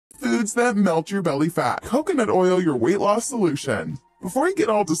foods that melt your belly fat. Coconut oil, your weight loss solution. Before you get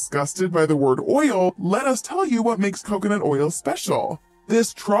all disgusted by the word oil, let us tell you what makes coconut oil special.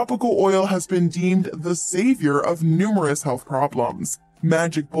 This tropical oil has been deemed the savior of numerous health problems.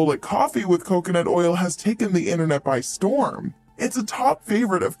 Magic Bullet coffee with coconut oil has taken the internet by storm. It's a top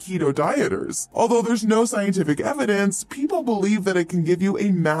favorite of keto dieters. Although there's no scientific evidence, people believe that it can give you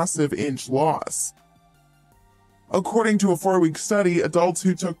a massive inch loss. According to a 4-week study, adults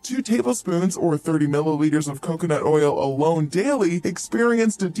who took 2 tablespoons or 30 milliliters of coconut oil alone daily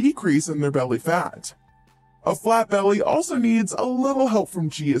experienced a decrease in their belly fat. A flat belly also needs a little help from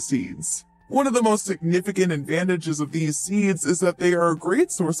chia seeds. One of the most significant advantages of these seeds is that they are a great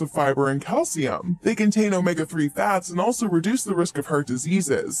source of fiber and calcium. They contain omega-3 fats and also reduce the risk of heart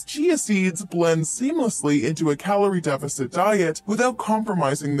diseases. Chia seeds blend seamlessly into a calorie deficit diet without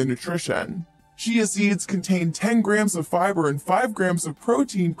compromising the nutrition. Chia seeds contain 10 grams of fiber and 5 grams of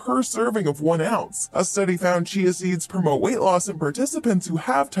protein per serving of 1 ounce. A study found chia seeds promote weight loss in participants who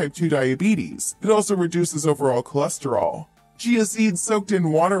have type 2 diabetes. It also reduces overall cholesterol. Chia seeds soaked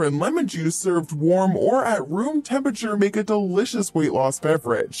in water and lemon juice served warm or at room temperature make a delicious weight loss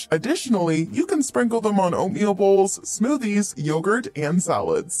beverage. Additionally, you can sprinkle them on oatmeal bowls, smoothies, yogurt, and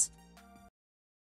salads.